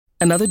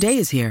Another day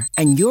is here,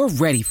 and you're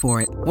ready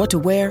for it. What to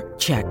wear?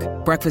 Check.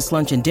 Breakfast,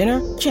 lunch, and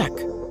dinner? Check.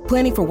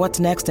 Planning for what's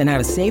next and how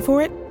to save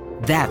for it?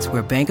 That's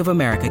where Bank of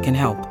America can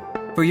help.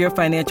 For your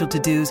financial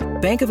to-dos,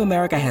 Bank of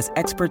America has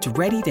experts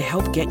ready to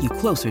help get you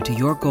closer to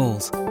your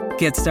goals.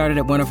 Get started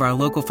at one of our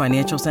local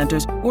financial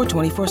centers or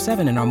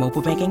 24/7 in our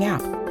mobile banking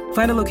app.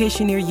 Find a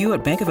location near you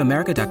at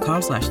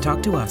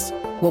bankofamerica.com/talktous.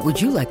 What would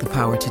you like the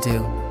power to do?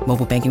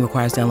 Mobile banking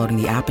requires downloading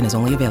the app and is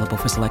only available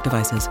for select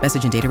devices.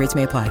 Message and data rates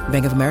may apply.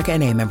 Bank of America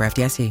N.A., member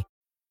FDIC.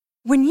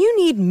 When you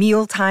need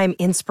mealtime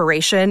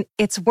inspiration,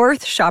 it's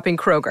worth shopping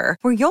Kroger,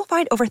 where you'll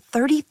find over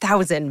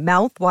 30,000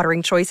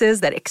 mouth-watering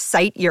choices that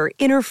excite your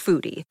inner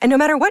foodie. And no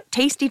matter what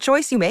tasty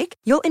choice you make,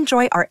 you'll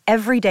enjoy our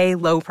everyday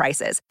low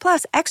prices,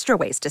 plus extra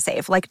ways to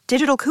save, like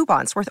digital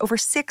coupons worth over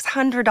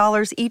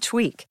 $600 each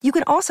week. You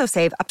can also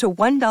save up to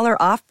 $1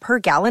 off per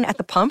gallon at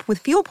the pump with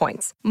fuel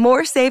points.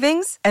 More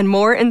savings and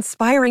more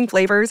inspiring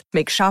flavors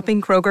make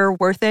shopping Kroger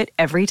worth it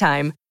every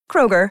time.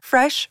 Kroger,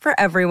 fresh for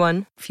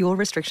everyone. Fuel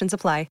restrictions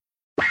apply.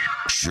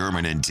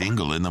 Sherman and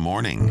Tingle in the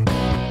morning.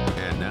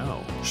 And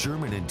now,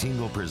 Sherman and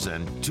Tingle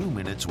present 2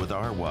 Minutes with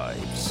Our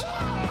Wives.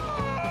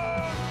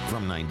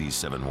 From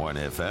 97.1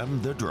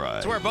 FM, The Drive.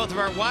 It's where both of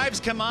our wives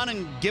come on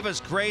and give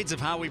us grades of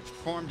how we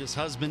performed as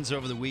husbands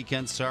over the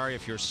weekend. Sorry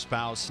if your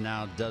spouse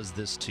now does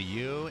this to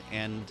you.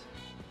 And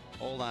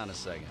hold on a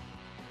second.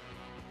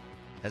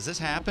 Has this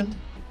happened?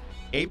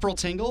 April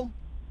Tingle?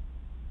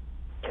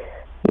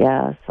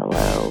 Yes,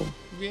 hello.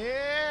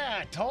 Yeah,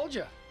 I told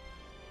you.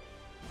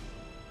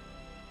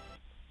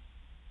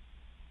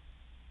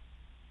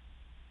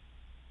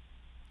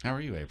 How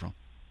are you, April?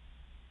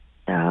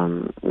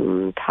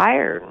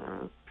 Tired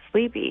and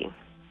sleepy.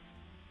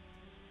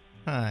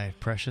 Hi,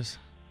 precious.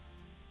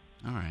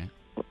 All right.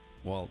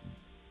 Well,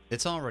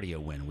 it's already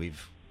a win.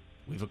 We've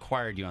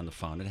acquired you on the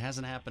phone. It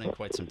hasn't happened in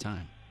quite some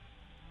time.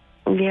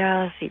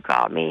 Yes, you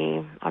got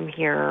me. I'm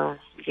here.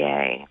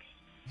 Yay.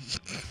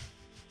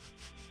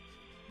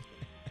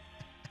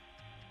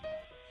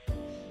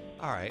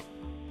 All right.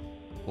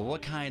 Well,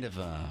 what kind of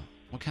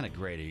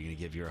grade are you going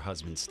to give your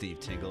husband, Steve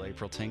Tingle,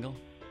 April Tingle?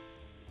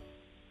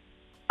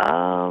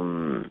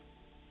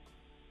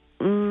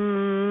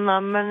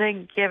 I'm gonna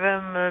give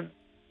him a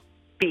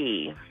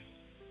B.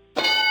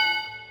 All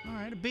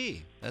right, a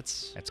B.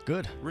 That's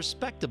good.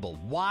 Respectable.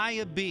 Why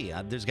a B?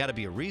 There's got to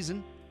be a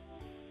reason.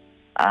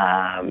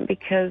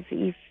 Because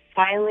he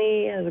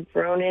finally has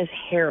grown his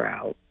hair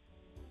out.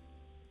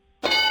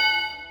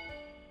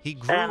 He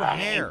grew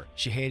hair.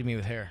 She hated me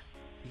with hair.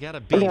 You got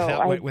a B.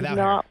 No, without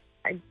hair.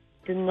 I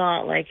did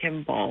not like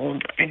him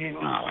bald. I did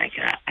not like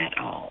that at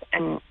all.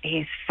 And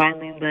he's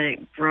finally let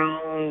it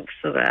grow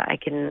so that I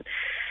can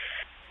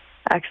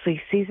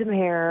actually see some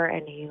hair,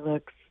 and he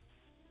looks,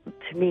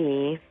 to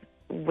me,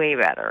 way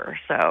better.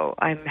 So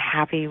I'm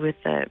happy with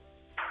some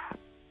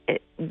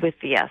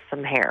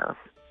hair.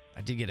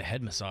 I did get a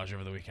head massage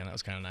over the weekend. That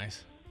was kind of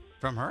nice.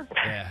 From her?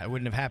 Yeah, it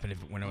wouldn't have happened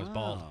when I was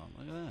bald.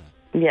 Look at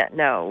that. Yeah,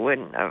 no,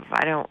 wouldn't have.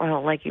 I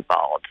don't like you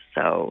bald.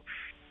 So.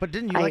 But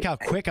didn't you like how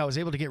quick I was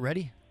able to get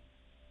ready?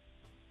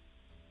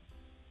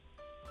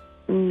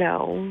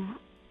 No.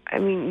 I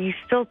mean, you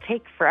still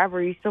take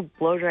forever. You still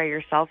blow dry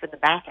yourself in the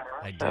bathroom.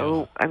 I do.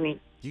 So, I mean...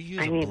 You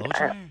use a blow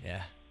dryer?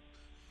 Yeah.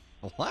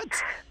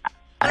 What?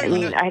 I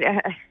mean,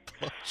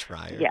 Blow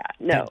dryer? Yeah,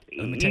 no.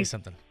 Let me tell you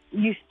something.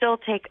 You still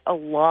take a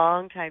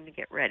long time to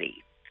get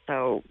ready.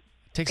 So,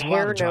 It takes a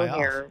while to dry no off.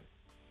 hair.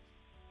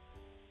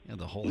 Yeah,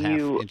 the whole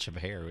half-inch of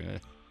hair.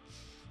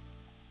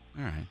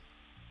 All right.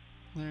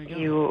 There you go.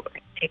 You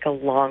take a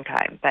long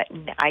time, but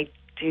I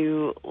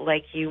do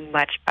like you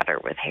much better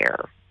with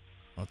hair.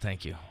 Well,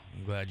 thank you.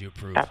 I'm glad you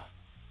approve.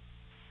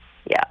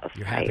 Yes.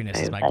 Your happiness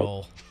is my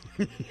goal.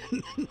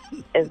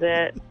 Is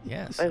it?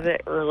 Yes. Is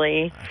it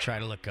really? I try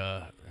to look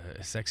as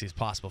sexy as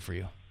possible for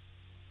you.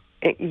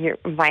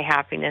 My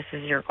happiness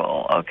is your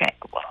goal. Okay.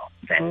 Well,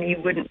 then you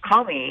wouldn't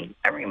call me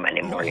every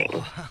Monday morning.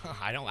 No,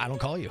 I don't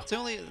call you. It's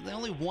only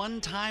one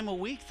time a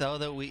week, though,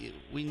 that we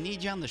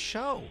need you on the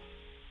show.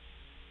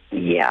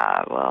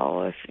 Yeah,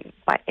 well,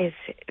 if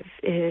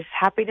his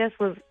happiness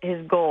was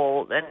his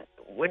goal, then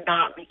would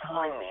not be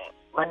calling me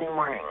Monday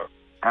morning.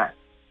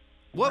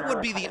 What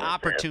would be the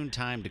opportune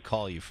time to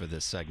call you for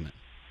this segment?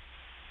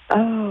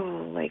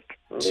 Oh, like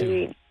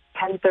maybe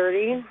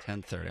 10:30.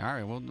 10:30. All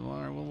right,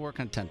 we'll work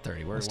on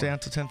 10:30. We'll stay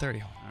until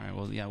 10:30. All right.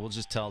 Well, yeah, we'll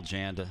just tell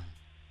Jan to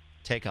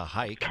take a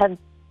hike.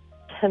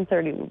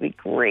 10:30 would be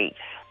great.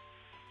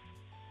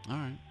 All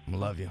right.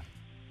 Love you.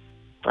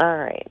 All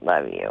right,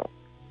 love you.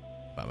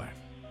 Bye-bye.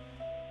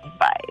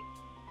 Bye.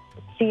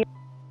 See you.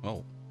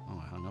 Oh,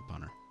 I hung up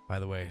on her. By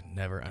the way,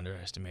 never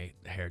underestimate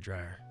the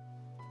hairdryer.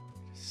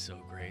 It's so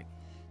great.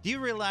 Do you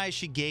realize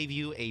she gave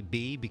you a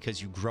B because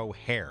you grow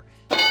hair?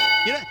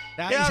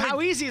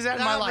 How easy is that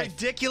in my life?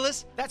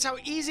 Ridiculous. That's how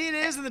easy it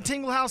is in the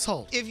Tingle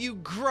household. If you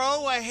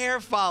grow a hair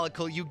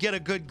follicle, you get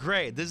a good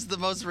grade. This is the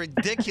most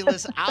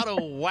ridiculous, out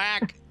of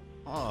whack.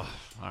 Oh,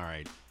 all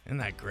right. Isn't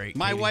that great?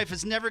 My Katie? wife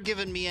has never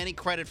given me any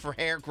credit for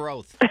hair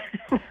growth.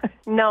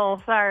 No,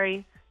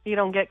 sorry. You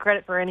don't get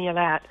credit for any of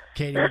that.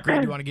 Katie, what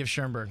grade do you want to give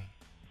Schoenberg?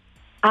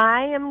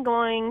 I am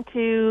going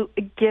to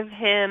give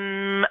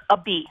him a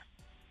B.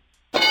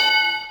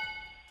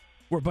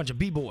 We're a bunch of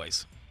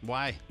B-boys.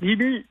 Why? Well,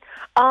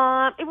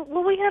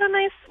 we had a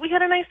nice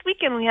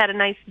weekend. We had a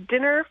nice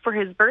dinner for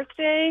his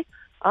birthday.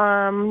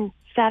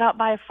 Sat out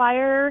by a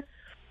fire.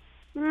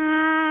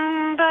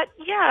 But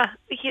yeah,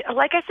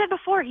 like I said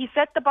before, he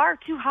set the bar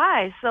too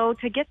high. So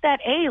to get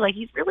that A, like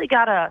he's really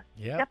got to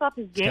step up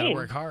his He's game. got to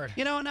work hard.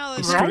 You know, now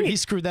that He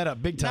screwed that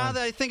up big time. Now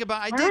that I think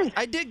about it,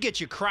 I did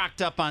get you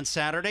crocked up on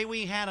Saturday.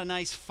 We had a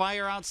nice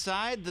fire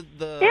outside.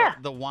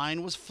 The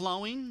wine was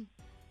flowing.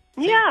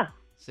 Yeah.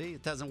 See,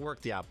 it doesn't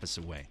work the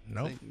opposite way.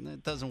 Nope. See,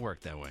 it doesn't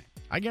work that way.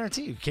 I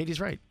guarantee you,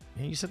 Katie's right.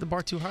 You set the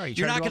bar too high. You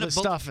You're try not to do all gonna this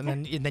stuff,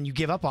 and then you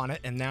give up on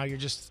it, and now you're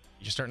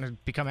starting to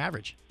become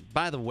average.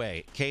 By the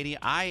way, Katie,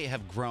 I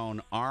have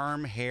grown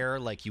arm hair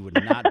like you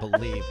would not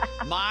believe.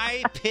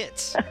 My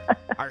pits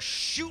are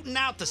shooting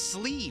out the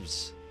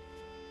sleeves.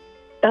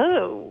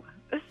 Oh,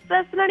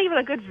 that's not even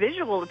a good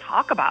visual to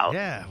talk about.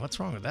 Yeah, what's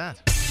wrong with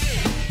that?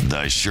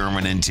 The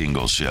Sherman and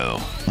Tingle Show.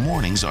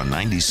 Mornings on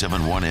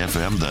 97.1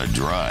 FM The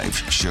Drive,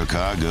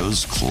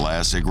 Chicago's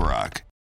classic rock.